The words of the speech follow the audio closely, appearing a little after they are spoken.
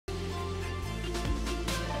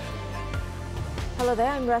Hello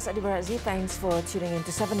there, I'm Ras Adiba Radzi. Thanks for tuning in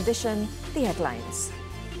to 7Edition, the headlines.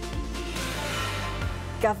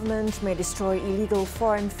 Government may destroy illegal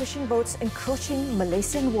foreign fishing boats encroaching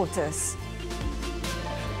Malaysian waters.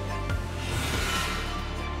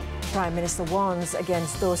 Prime Minister warns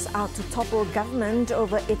against those out to topple government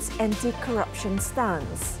over its anti-corruption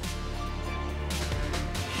stance.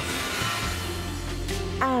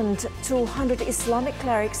 And 200 Islamic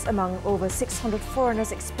clerics among over 600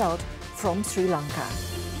 foreigners expelled from Sri Lanka.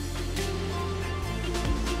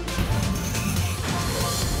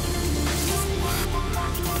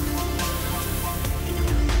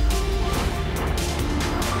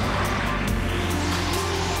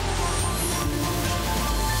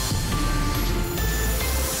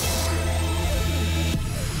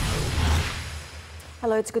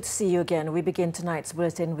 Hello, it's good to see you again. We begin tonight's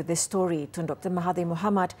bulletin with this story. Tun Dr. Mahathir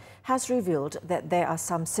Mohamad has revealed that there are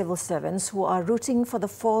some civil servants who are rooting for the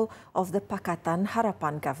fall of the Pakatan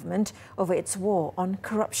Harapan government over its war on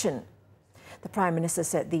corruption. The Prime Minister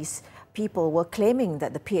said these people were claiming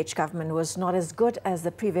that the PH government was not as good as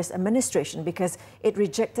the previous administration because it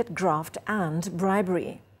rejected graft and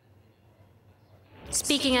bribery.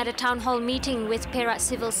 Speaking at a town hall meeting with Perak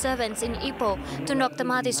civil servants in Ipoh, Tun Dr.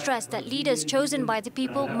 Mahathir stressed that leaders chosen by the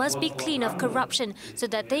people must be clean of corruption so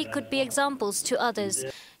that they could be examples to others.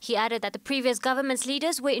 He added that the previous government's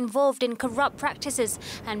leaders were involved in corrupt practices,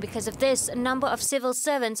 and because of this, a number of civil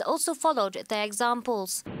servants also followed their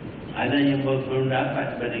examples. Ada yang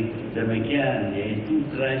berpendapat demikian, iaitu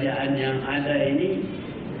kerajaan yang ada ini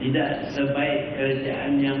tidak sebaik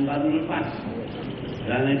kerajaan yang baru lepas.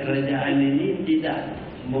 Kerana kerajaan ini tidak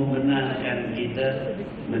membenarkan kita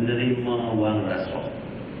menerima wang rasuah.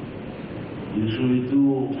 Justru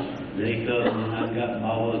itu mereka menganggap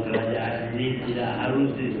bahawa kerajaan ini tidak harus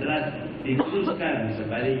diteruskan.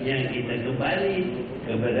 Sebaliknya kita kembali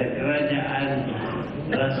kepada kerajaan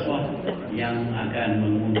rasuah yang akan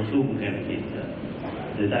menguntungkan kita.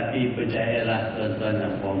 Tetapi percayalah tuan-tuan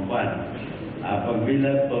dan puan-puan,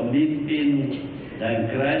 apabila pemimpin dan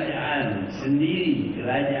kerajaan sendiri,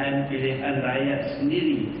 kerajaan pilihan rakyat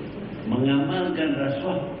sendiri mengamalkan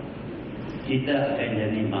rasuah, kita akan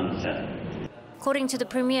jadi mangsa. According to the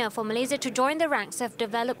Premier, for Malaysia to join the ranks of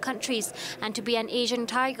developed countries and to be an Asian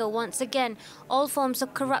tiger once again, all forms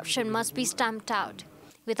of corruption must be stamped out.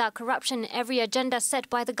 Without corruption, every agenda set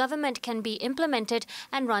by the government can be implemented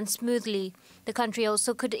and run smoothly. The country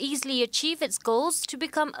also could easily achieve its goals to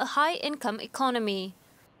become a high-income economy.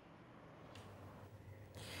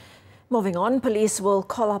 Moving on, police will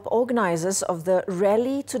call up organisers of the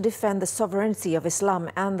rally to defend the sovereignty of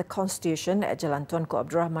Islam and the Constitution at Jalan Tunku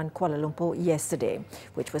Abdul Rahman, Kuala Lumpur yesterday,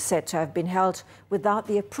 which was said to have been held without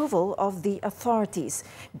the approval of the authorities.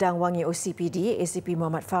 Dang Wangi OCPD, ACP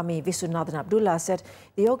Muhammad Fahmi Visunnathan Abdullah said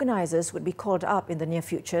the organisers would be called up in the near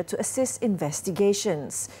future to assist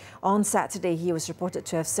investigations. On Saturday, he was reported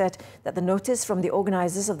to have said that the notice from the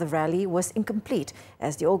organisers of the rally was incomplete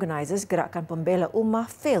as the organisers, Gerakan Pembela Ummah,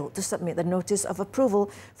 failed to submit the notice of approval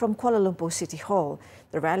from Kuala Lumpur City Hall.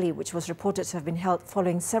 The rally, which was reported to have been held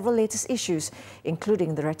following several latest issues,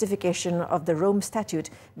 including the ratification of the Rome Statute,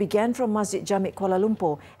 began from Masjid Jamik Kuala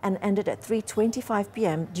Lumpur and ended at 3:25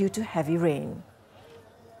 p.m. due to heavy rain.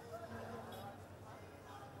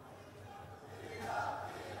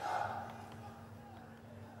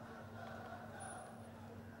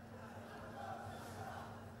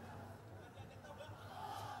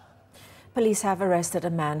 Police have arrested a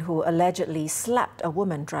man who allegedly slapped a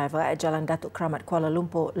woman driver at Jalan Datuk Kramat, Kuala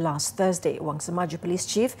Lumpur last Thursday. Wang Semaju Police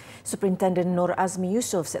Chief Superintendent Nur Azmi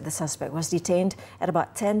Yusof said the suspect was detained at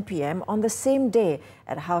about 10 p.m. on the same day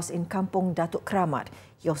at a house in Kampung Datuk Kramat.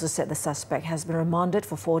 He also said the suspect has been remanded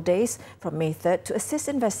for 4 days from May 3rd to assist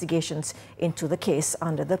investigations into the case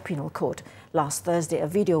under the Penal Code. Last Thursday, a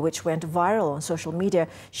video which went viral on social media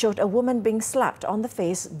showed a woman being slapped on the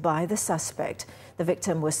face by the suspect. The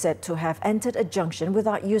victim was said to have entered a junction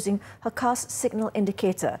without using her car's signal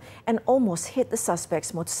indicator and almost hit the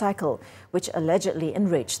suspect's motorcycle, which allegedly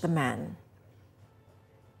enraged the man.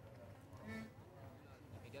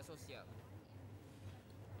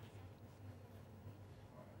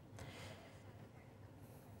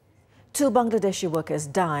 Two Bangladeshi workers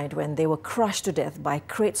died when they were crushed to death by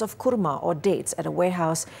crates of kurma or dates at a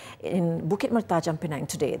warehouse in Bukit Mertajam, Penang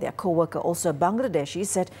today. Their co-worker, also a Bangladeshi,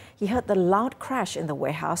 said he heard the loud crash in the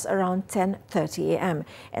warehouse around 10:30 a.m.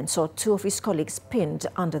 and saw two of his colleagues pinned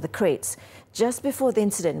under the crates. Just before the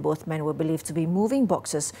incident, both men were believed to be moving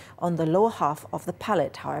boxes on the lower half of the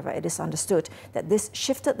pallet. However, it is understood that this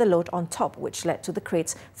shifted the load on top, which led to the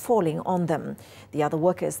crates falling on them. The other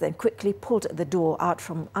workers then quickly pulled the door out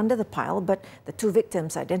from under the pile trial, but the two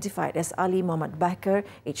victims identified as Ali Muhammad Bakar,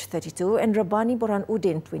 aged 32, and Rabani Boran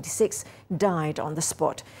Udin, 26, died on the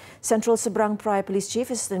spot. Central Seberang Perai Police Chief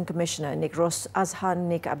Assistant Commissioner Nik Ros Azhan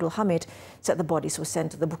Nik Abdul Hamid said the bodies were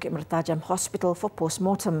sent to the Bukit Mertajam Hospital for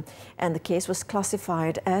post-mortem and the case was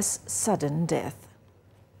classified as sudden death.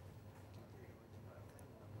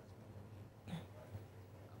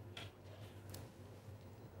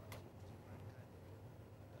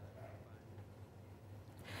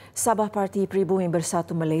 Sabah Parti Pribumi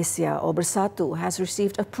Bersatu Malaysia, or Bersatu, has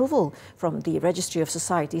received approval from the Registry of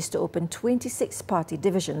Societies to open 26 party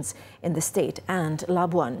divisions in the state and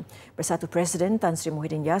Labuan. Bersatu President Tan Sri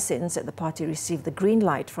Muhyiddin Yassin said the party received the green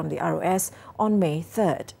light from the ROS on May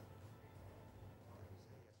 3rd.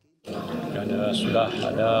 Dan sudah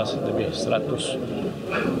ada lebih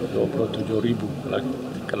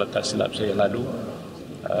 127,000 kalau tak silap saya lalu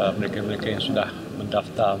mereka-mereka yang sudah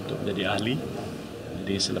mendaftar untuk menjadi ahli.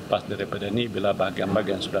 Jadi selepas daripada ini, bila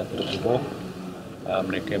bahagian-bahagian sudah terhubung,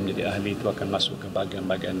 mereka menjadi ahli itu akan masuk ke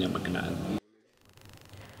bahagian-bahagian yang berkenaan.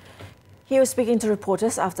 He was speaking to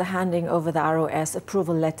reporters after handing over the ROS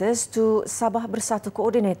approval letters to Sabah Bersatu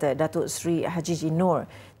Coordinator Datuk Sri Haji Noor.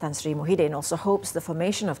 Tan Sri Muhyiddin also hopes the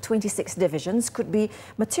formation of 26 divisions could be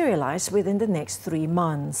materialised within the next 3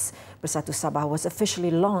 months. Bersatu Sabah was officially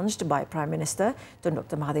launched by Prime Minister Tun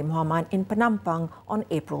Dr. Mahathir Mohamad in Penampang on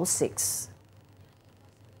April 6.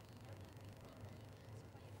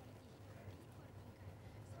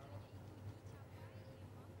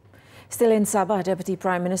 Still in Sabah, Deputy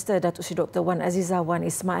Prime Minister Datuk Sri Dr. Wan Azizah Wan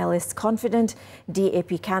Ismail is confident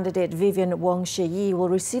DAP candidate Vivian Wong Shih Yee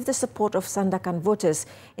will receive the support of Sandakan voters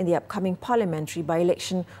in the upcoming parliamentary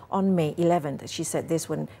by-election on May 11th. She said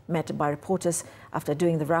this when met by reporters after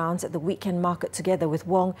doing the rounds at the weekend market together with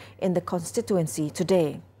Wong in the constituency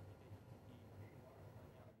today.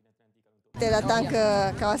 Kita datang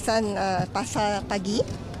ke kawasan pasar pagi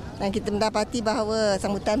dan kita mendapati bahawa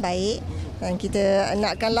sambutan baik. Dan kita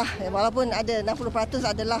nakkanlah, walaupun ada 60%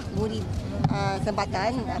 adalah beri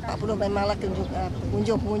tempatan, 40 memanglah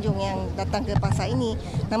pengunjung-pengunjung yang datang ke pasar ini.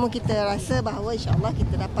 Namun kita rasa bahawa insyaAllah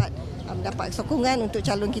kita dapat mendapat sokongan untuk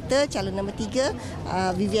calon kita, calon nombor 3,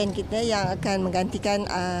 Vivian kita yang akan menggantikan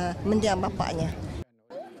mendiang bapaknya.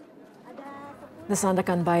 The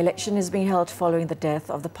Sandakan by-election is being held following the death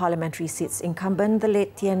of the parliamentary seat's incumbent, the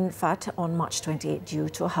late Tien Fat, on March 28 due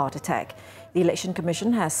to a heart attack. The Election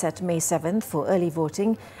Commission has set May 7th for early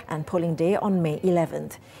voting and polling day on May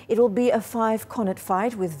 11th. It will be a 5-cornered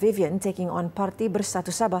fight with Vivian taking on Parti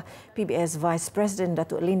Bersatu Sabah, PBS Vice President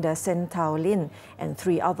Datuk Linda Sen Tao Lin and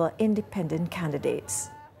 3 other independent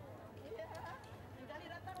candidates.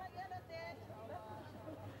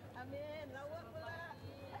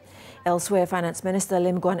 Elsewhere, Finance Minister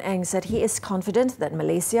Lim Guan Eng said he is confident that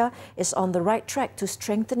Malaysia is on the right track to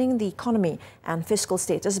strengthening the economy and fiscal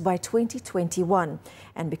status by 2021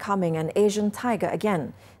 and becoming an Asian tiger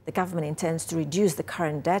again. The government intends to reduce the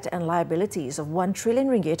current debt and liabilities of 1 trillion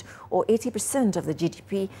ringgit or 80% of the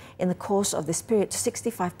GDP in the course of this period to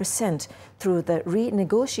 65% through the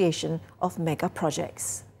renegotiation of mega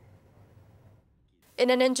projects. In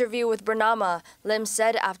an interview with Bernama, Lim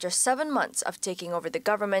said after 7 months of taking over the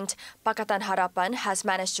government, Pakatan Harapan has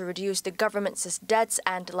managed to reduce the government's debts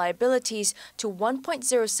and liabilities to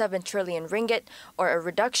 1.07 trillion ringgit, or a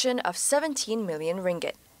reduction of 17 million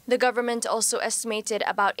ringgit. The government also estimated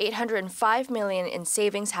about 805 million in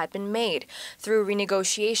savings had been made through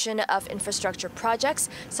renegotiation of infrastructure projects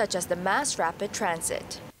such as the mass rapid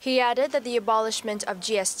transit. He added that the abolishment of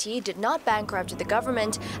GST did not bankrupt the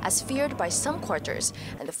government as feared by some quarters,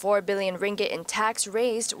 and the 4 billion ringgit in tax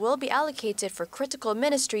raised will be allocated for critical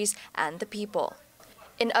ministries and the people.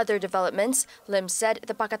 In other developments, Lim said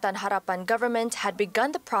the Pakatan Harapan government had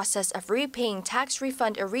begun the process of repaying tax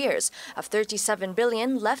refund arrears of 37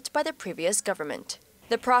 billion left by the previous government.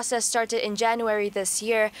 The process started in January this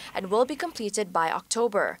year and will be completed by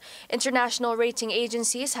October. International rating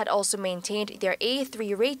agencies had also maintained their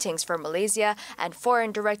A3 ratings for Malaysia, and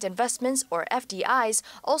foreign direct investments, or FDIs,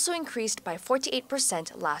 also increased by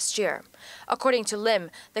 48% last year. According to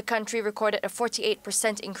Lim, the country recorded a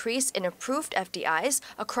 48% increase in approved FDIs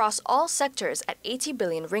across all sectors at 80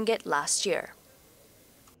 billion ringgit last year.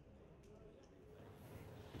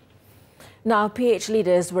 Now, PH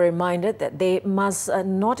leaders were reminded that they must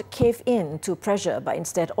not cave in to pressure but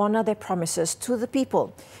instead honour their promises to the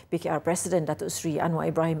people. PKR President Datuk Sri Anwar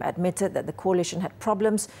Ibrahim admitted that the coalition had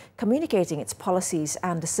problems communicating its policies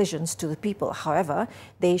and decisions to the people. However,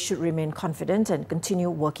 they should remain confident and continue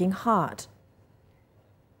working hard.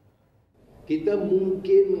 Kita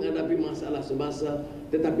mungkin menghadapi masalah semasa,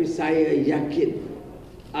 tetapi saya yakin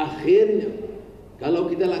akhirnya Kalau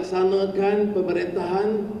kita laksanakan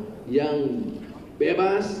pemerintahan yang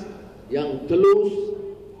bebas, yang telus,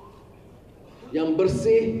 yang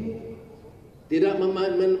bersih, tidak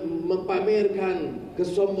mempamerkan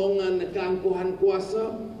kesombongan, keangkuhan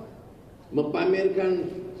kuasa,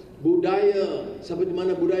 mempamerkan budaya seperti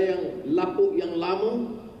mana budaya yang lapuk yang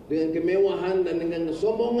lama dengan kemewahan dan dengan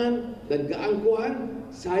kesombongan dan keangkuhan,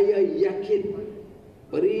 saya yakin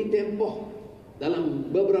beri tempoh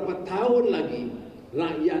dalam beberapa tahun lagi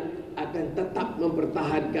rakyat akan tetap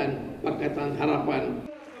mempertahankan Pakatan Harapan.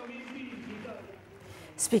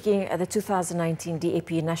 Speaking at the 2019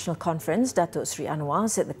 DAP National Conference, Datuk Sri Anwar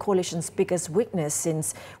said the coalition's biggest weakness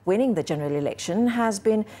since winning the general election has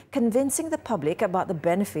been convincing the public about the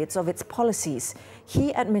benefits of its policies.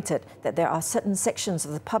 He admitted that there are certain sections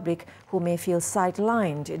of the public who may feel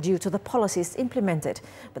sidelined due to the policies implemented,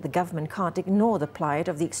 but the government can't ignore the plight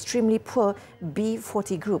of the extremely poor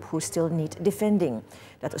B40 group who still need defending.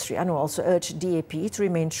 Datuk Sri Anwar also urged DAP to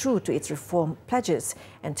remain true to its reform pledges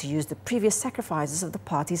and to use the previous sacrifices of the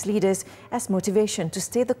party's leaders as motivation to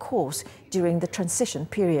stay the course during the transition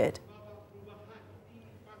period.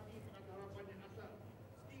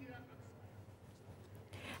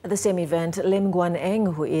 At the same event, Lim Guan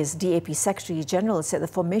Eng, who is DAP Secretary General, said the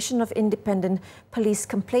formation of Independent Police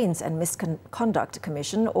Complaints and Misconduct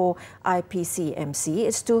Commission, or IPCMC,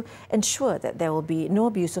 is to ensure that there will be no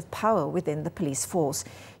abuse of power within the police force.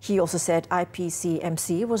 He also said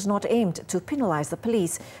IPCMC was not aimed to penalise the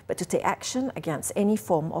police, but to take action against any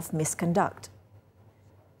form of misconduct.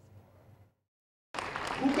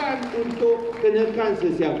 Bukan untuk kenakan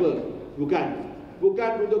sesiapa,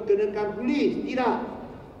 bukan untuk kenakan polis, tidak.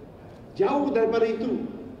 Jauh daripada itu,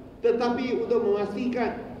 tetapi untuk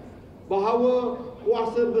memastikan bahawa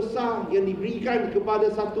kuasa besar yang diberikan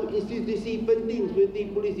kepada satu institusi penting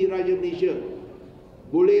seperti Polis Diraja Malaysia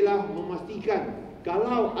bolehlah memastikan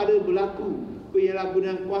kalau ada berlaku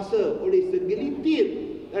penyalahgunaan kuasa oleh segelintir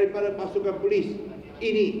daripada pasukan polis,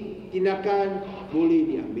 ini tindakan boleh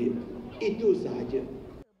diambil. Itu sahaja.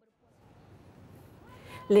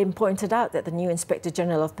 Lim pointed out that the new Inspector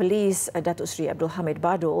General of Police, Datuk Sri Abdul Hamid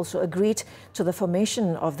Bado, also agreed to the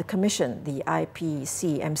formation of the Commission. The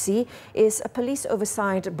IPCMC is a police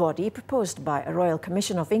oversight body proposed by a Royal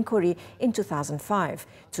Commission of Inquiry in 2005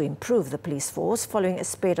 to improve the police force following a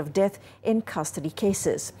spate of death in custody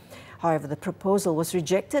cases. However, the proposal was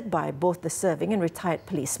rejected by both the serving and retired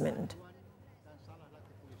policemen.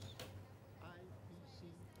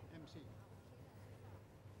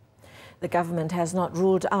 The government has not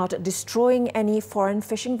ruled out destroying any foreign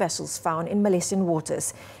fishing vessels found in Malaysian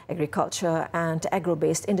waters. Agriculture and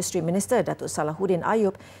Agro-Based Industry Minister Datuk Salahuddin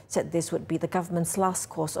Ayub said this would be the government's last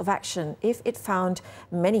course of action if it found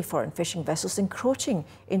many foreign fishing vessels encroaching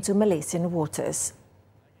into Malaysian waters.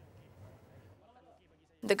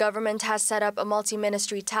 The government has set up a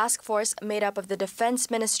multi-ministry task force made up of the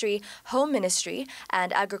Defence Ministry, Home Ministry,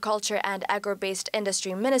 and Agriculture and Agro-Based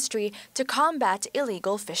Industry Ministry to combat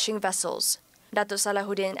illegal fishing vessels. Datuk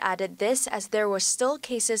Salahuddin added this as there were still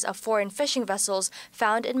cases of foreign fishing vessels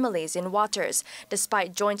found in Malaysian waters,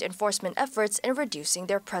 despite joint enforcement efforts in reducing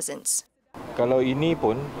their presence. Kalau ini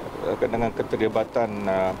pun dengan keterlibatan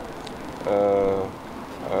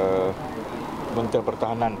Menteri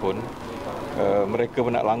Pertahanan pun, mereka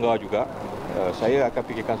nak langgar juga, saya akan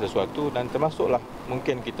fikirkan sesuatu dan termasuklah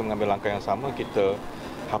mungkin kita mengambil langkah yang sama, kita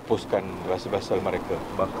hapuskan vessel mereka.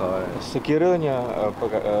 Bakal sekiranya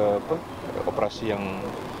operasi yang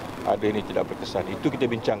ada ini tidak berkesan, itu kita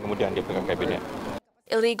bincang kemudian di peringkat kabinet.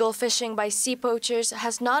 Illegal fishing by sea poachers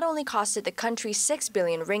has not only costed the country 6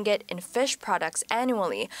 billion ringgit in fish products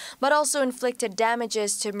annually, but also inflicted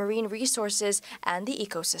damages to marine resources and the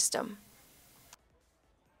ecosystem.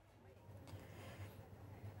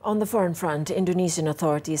 On the foreign front, Indonesian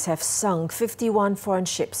authorities have sunk 51 foreign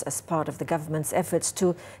ships as part of the government's efforts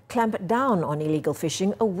to clamp down on illegal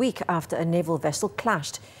fishing a week after a naval vessel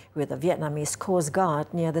clashed with a Vietnamese Coast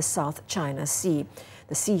Guard near the South China Sea.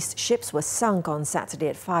 The seized ships were sunk on Saturday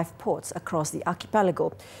at 5 ports across the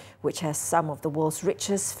archipelago, which has some of the world's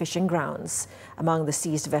richest fishing grounds. Among the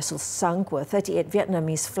seized vessels sunk were 38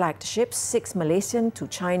 Vietnamese-flagged ships, 6 Malaysian, 2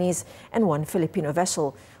 Chinese and 1 Filipino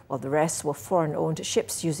vessel, while the rest were foreign-owned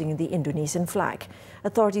ships using the Indonesian flag.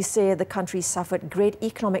 Authorities say the country suffered great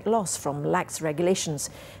economic loss from lax regulations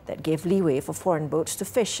that gave leeway for foreign boats to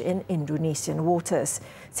fish in Indonesian waters.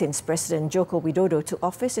 Since President Joko Widodo took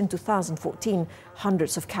office in 2014,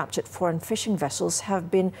 hundreds of captured foreign fishing vessels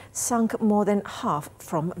have been sunk, more than half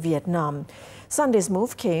from Vietnam. Sunday's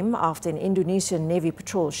move came after an Indonesian Navy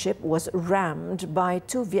patrol ship was rammed by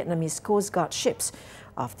 2 Vietnamese Coast Guard ships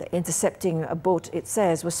after intercepting a boat it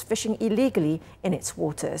says was fishing illegally in its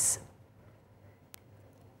waters.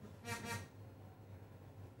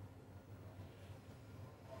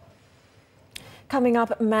 Coming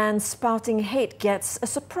up, man spouting hate gets a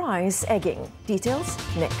surprise egging. Details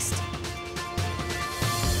next.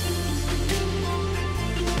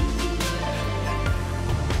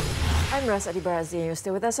 I'm Ras Adiba Radzi and you're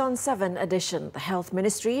still with us on 7Edition. The Health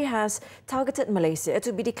Ministry has targeted Malaysia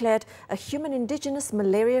to be declared a human indigenous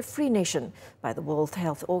malaria-free nation by the World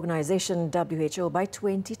Health Organization (WHO) by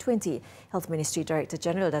 2020. Health Ministry Director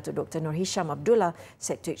General Datuk Dr. Nur Hisham Abdullah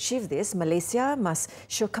said to achieve this, Malaysia must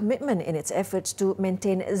show commitment in its efforts to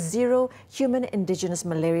maintain zero human indigenous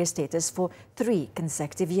malaria status for 3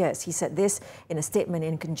 consecutive years. He said this in a statement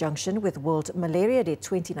in conjunction with World Malaria Day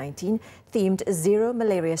 2019 themed Zero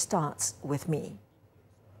Malaria Starts with Me.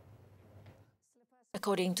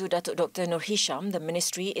 According to Datuk Dr. Nur Hisham, the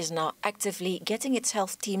ministry is now actively getting its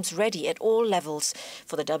health teams ready at all levels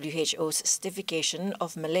for the WHO's certification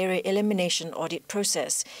of malaria elimination audit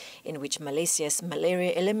process, in which Malaysia's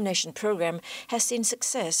malaria elimination program has seen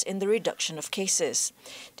success in the reduction of cases.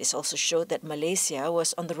 This also showed that Malaysia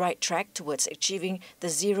was on the right track towards achieving the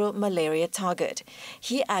zero malaria target.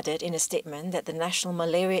 He added in a statement that the National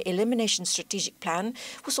Malaria Elimination Strategic Plan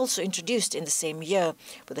was also introduced in the same year,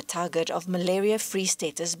 with a target of malaria-free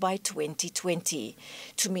status by 2020.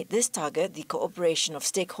 To meet this target, the cooperation of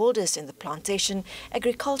stakeholders in the plantation,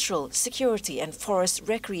 agricultural, security and forest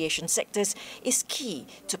recreation sectors is key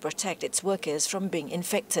to protect its workers from being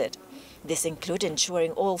infected. This includes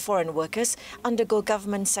ensuring all foreign workers undergo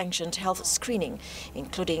government-sanctioned health screening,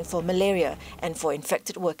 including for malaria, and for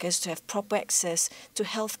infected workers to have proper access to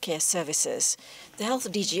healthcare services. The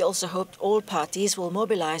Health DG also hoped all parties will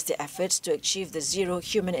mobilize their efforts to achieve the zero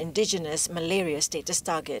human indigenous malaria status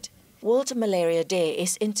target. World Malaria Day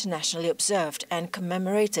is internationally observed and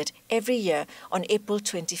commemorated every year on April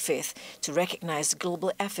 25th to recognize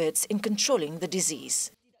global efforts in controlling the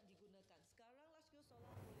disease.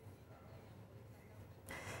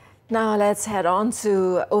 Now let's head on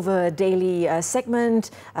to Over Daily segment,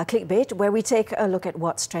 Clickbait, where we take a look at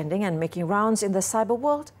what's trending and making rounds in the cyber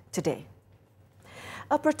world today.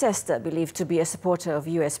 A protester believed to be a supporter of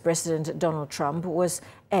US President Donald Trump was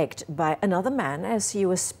egged by another man as he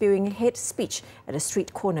was spewing hate speech at a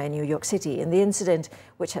street corner in New York City. In the incident,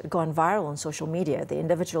 which had gone viral on social media, the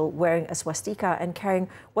individual wearing a swastika and carrying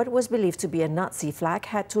what was believed to be a Nazi flag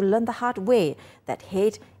had to learn the hard way that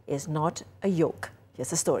hate is not a yoke.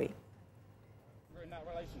 Here's the story.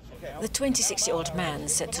 The 26-year-old man,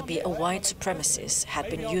 said to be a white supremacist,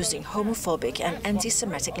 had been using homophobic and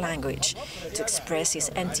anti-Semitic language to express his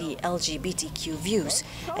anti-LGBTQ views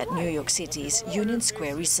at New York City's Union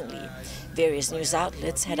Square recently. Various news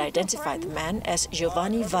outlets had identified the man as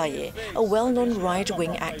Giovanni Valle, a well-known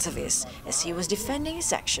right-wing activist, as he was defending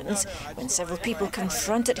his actions when several people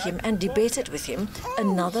confronted him and debated with him,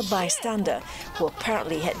 another bystander, who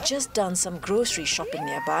apparently had just done some grocery shopping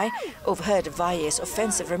nearby, overheard Valle's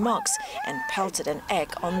offensive remarks and pelted an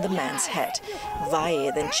egg on the man's head.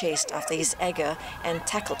 Valle then chased after his egger and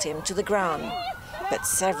tackled him to the ground. But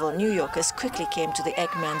several New Yorkers quickly came to the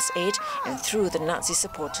eggman's aid and threw the Nazi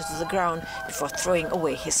supporter to the ground before throwing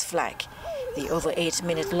away his flag. The over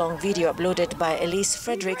 8-minute-long video uploaded by Elise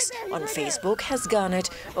Fredericks on Facebook has garnered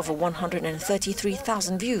over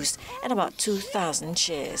 133,000 views and about 2,000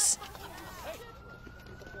 shares.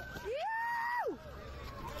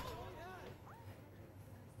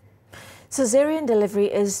 Caesarean delivery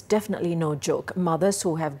is definitely no joke. Mothers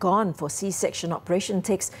who have gone for C-section operation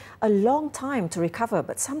takes a long time to recover,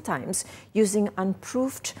 but sometimes using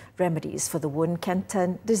unproved remedies for the wound can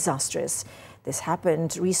turn disastrous. This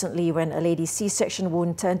happened recently when a lady's C-section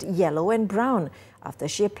wound turned yellow and brown after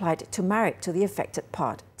she applied turmeric to the affected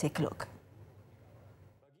part. Take a look.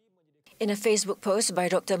 In a Facebook post by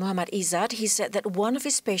Dr. Muhammad Izzad, he said that one of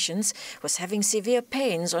his patients was having severe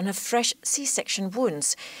pains on her fresh C-section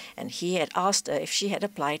wounds, and he had asked her if she had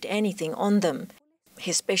applied anything on them.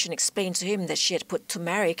 His patient explained to him that she had put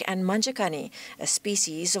turmeric and manjakani, a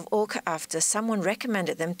species of oak, after someone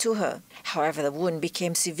recommended them to her. However, the wound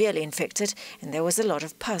became severely infected and there was a lot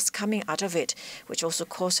of pus coming out of it, which also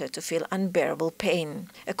caused her to feel unbearable pain.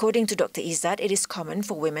 According to Dr. Izzad, it is common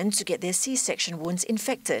for women to get their C-section wounds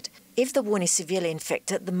infected. If the wound is severely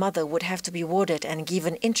infected, the mother would have to be warded and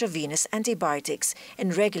given intravenous antibiotics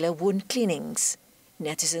and regular wound cleanings.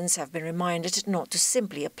 Netizens have been reminded not to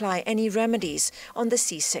simply apply any remedies on the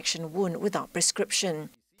C-section wound without prescription.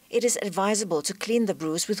 It is advisable to clean the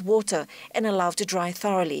bruise with water and allow to dry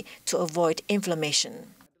thoroughly to avoid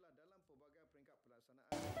inflammation.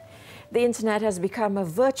 The internet has become a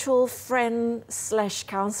virtual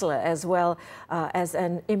friend/counselor as well as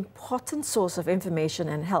an important source of information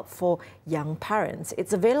and help for young parents.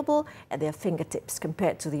 It's available at their fingertips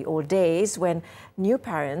compared to the old days when new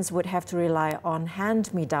parents would have to rely on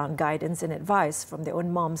hand-me-down guidance and advice from their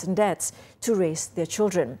own moms and dads to raise their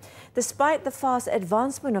children. Despite the fast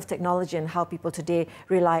advancement of technology and how people today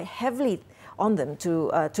rely heavily on them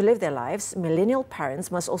to live their lives, millennial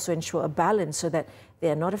parents must also ensure a balance so that they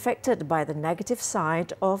are not affected by the negative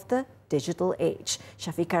side of the digital age.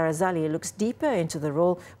 Shafiqa Razali looks deeper into the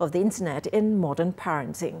role of the internet in modern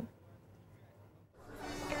parenting.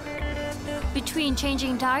 Between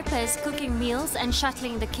changing diapers, cooking meals and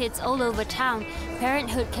shuttling the kids all over town,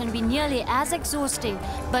 parenthood can be nearly as exhausting.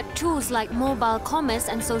 But tools like mobile commerce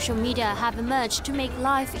and social media have emerged to make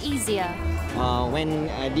life easier.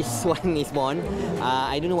 When this one is born,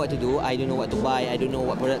 I don't know what to do, I don't know what to buy, I don't know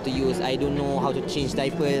what product to use, I don't know how to change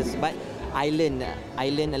diapers, but I learned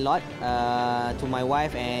a lot to my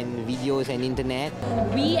wife and videos and internet.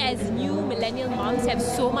 We as new millennial moms have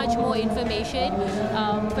so much more information.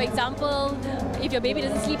 For example, if your baby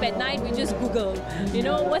doesn't sleep at night, we just Google,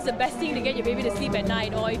 what's the best thing to get your baby to sleep at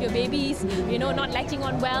night? Or if your baby's, not latching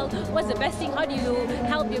on well, what's the best thing? How do you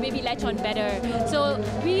help your baby latch on better? So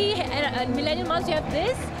we, millennial moms, we have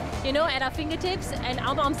this, at our fingertips, and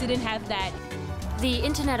our moms didn't have that. The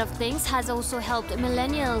Internet of Things has also helped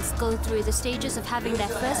millennials go through the stages of having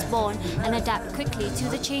their firstborn and adapt quickly to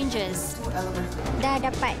the changes. Dah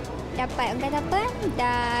dapat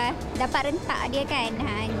rentak dia kan.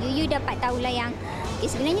 Yuyu dapat tahulah yang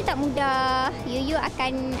sebenarnya tak mudah. Yuyu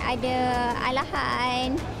akan ada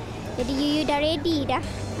alahan. Jadi Yuyu dah ready dah.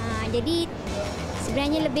 Jadi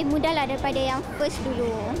sebenarnya lebih mudah lah daripada yang first dulu.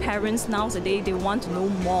 Parents nowadays, they want to know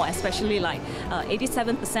more, especially like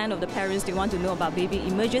 87% of the parents, they want to know about baby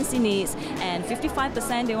emergency needs, and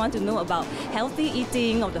 55% they want to know about healthy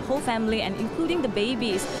eating of the whole family and including the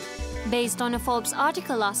babies. Based on a Forbes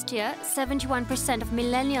article last year, 71% of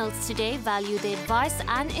millennials today value the advice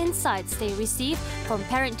and insights they receive from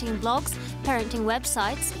parenting blogs, parenting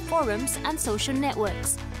websites, forums and social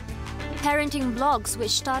networks. Parenting blogs,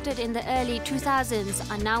 which started in the early 2000s,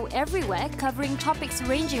 are now everywhere, covering topics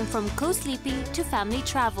ranging from co-sleeping to family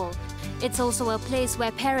travel. It's also a place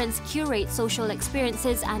where parents curate social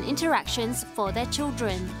experiences and interactions for their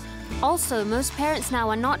children. Also, most parents now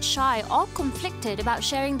are not shy or conflicted about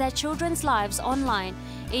sharing their children's lives online.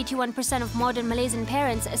 81% of modern Malaysian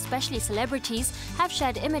parents, especially celebrities, have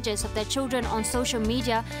shared images of their children on social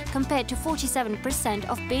media compared to 47%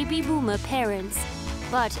 of baby boomer parents.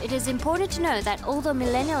 But it is important to know that although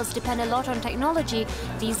millennials depend a lot on technology,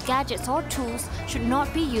 these gadgets or tools should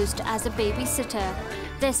not be used as a babysitter.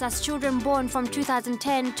 This, as children born from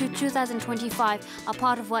 2010 to 2025 are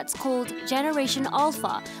part of what's called Generation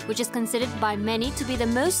Alpha, which is considered by many to be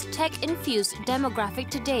the most tech-infused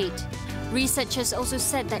demographic to date. Researchers also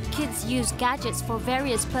said that kids use gadgets for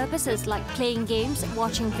various purposes like playing games,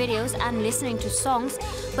 watching videos and listening to songs,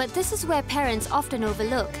 but this is where parents often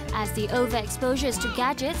overlook, as the overexposures to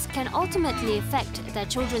gadgets can ultimately affect their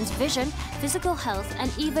children's vision, physical health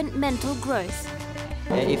and even mental growth.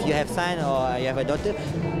 If you have a son or you have a daughter,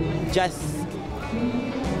 just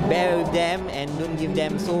bear with them and don't give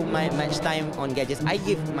them so much time on gadgets. I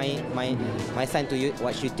give my son to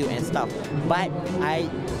watch YouTube and stuff, but I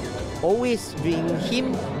always bring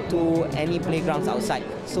him to any playgrounds outside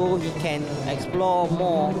so he can explore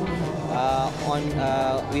more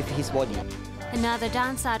with his body. Another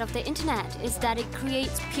downside of the internet is that it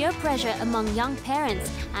creates peer pressure among young parents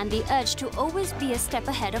and the urge to always be a step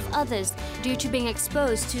ahead of others due to being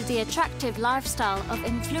exposed to the attractive lifestyle of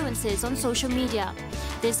influencers on social media.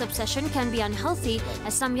 This obsession can be unhealthy,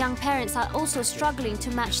 as some young parents are also struggling to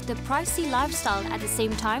match the pricey lifestyle at the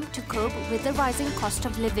same time to cope with the rising cost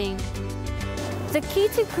of living. The key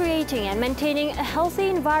to creating and maintaining a healthy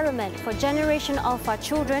environment for Generation Alpha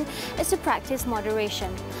children is to practice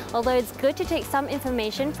moderation. Although it's good to take some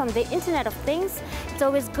information from the Internet of Things, it's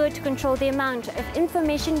always good to control the amount of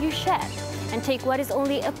information you share and take what is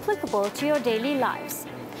only applicable to your daily lives.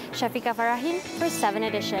 Shafiqa Farahin for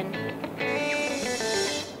 7Edition.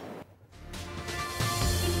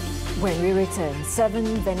 When we return, 7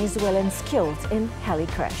 Venezuelans killed in heli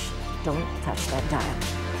crash. Don't touch that dial.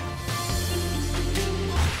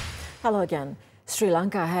 Hello again. Sri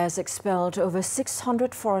Lanka has expelled over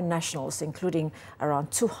 600 foreign nationals, including around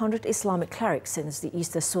 200 Islamic clerics, since the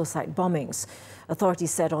Easter suicide bombings. Authorities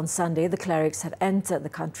said on Sunday the clerics had entered the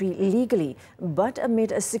country legally, but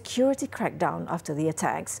amid a security crackdown after the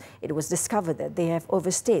attacks, it was discovered that they have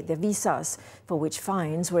overstayed their visas, for which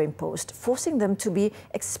fines were imposed, forcing them to be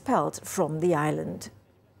expelled from the island.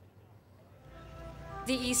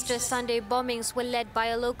 The Easter Sunday bombings were led by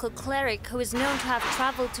a local cleric who is known to have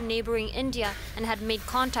travelled to neighbouring India and had made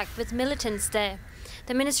contact with militants there.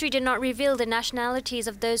 The ministry did not reveal the nationalities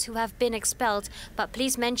of those who have been expelled, but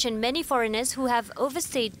police mentioned many foreigners who have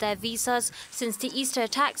overstayed their visas since the Easter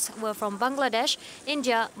attacks were from Bangladesh,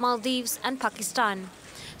 India, Maldives and Pakistan.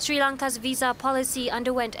 Sri Lanka's visa policy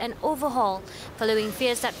underwent an overhaul, following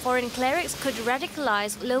fears that foreign clerics could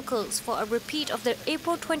radicalise locals for a repeat of the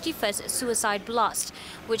April 21st suicide blast,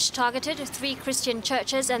 which targeted 3 Christian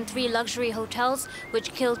churches and 3 luxury hotels,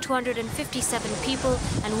 which killed 257 people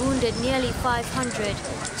and wounded nearly 500.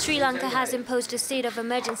 Sri Lanka has imposed a state of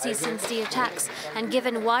emergency since the attacks and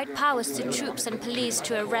given wide powers to troops and police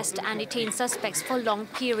to arrest and detain suspects for long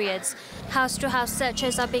periods. House-to-house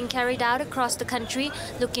searches are being carried out across the country,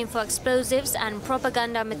 looking for explosives and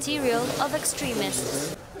propaganda material of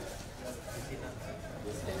extremists.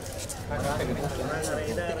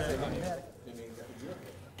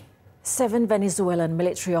 Seven Venezuelan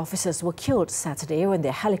military officers were killed Saturday when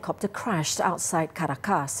their helicopter crashed outside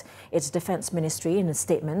Caracas. Its defense ministry, in a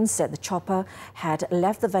statement, said the chopper had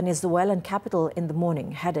left the Venezuelan capital in the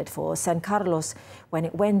morning, headed for San Carlos, when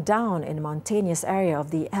it went down in a mountainous area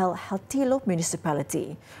of the El Hatillo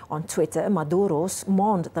municipality. On Twitter, Maduro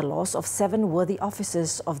mourned the loss of 7 worthy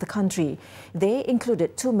officers of the country. They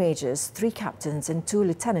included 2 majors, 3 captains and 2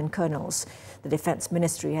 lieutenant colonels. The Defense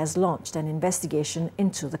Ministry has launched an investigation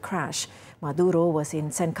into the crash. Maduro was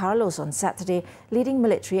in San Carlos on Saturday, leading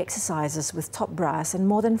military exercises with top brass and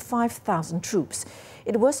more than 5,000 troops.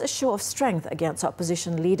 It was a show of strength against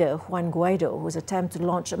opposition leader Juan Guaido, whose attempt to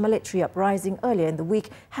launch a military uprising earlier in the week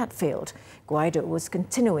had failed. Guaido was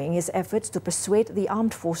continuing his efforts to persuade the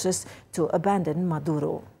armed forces to abandon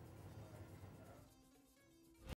Maduro.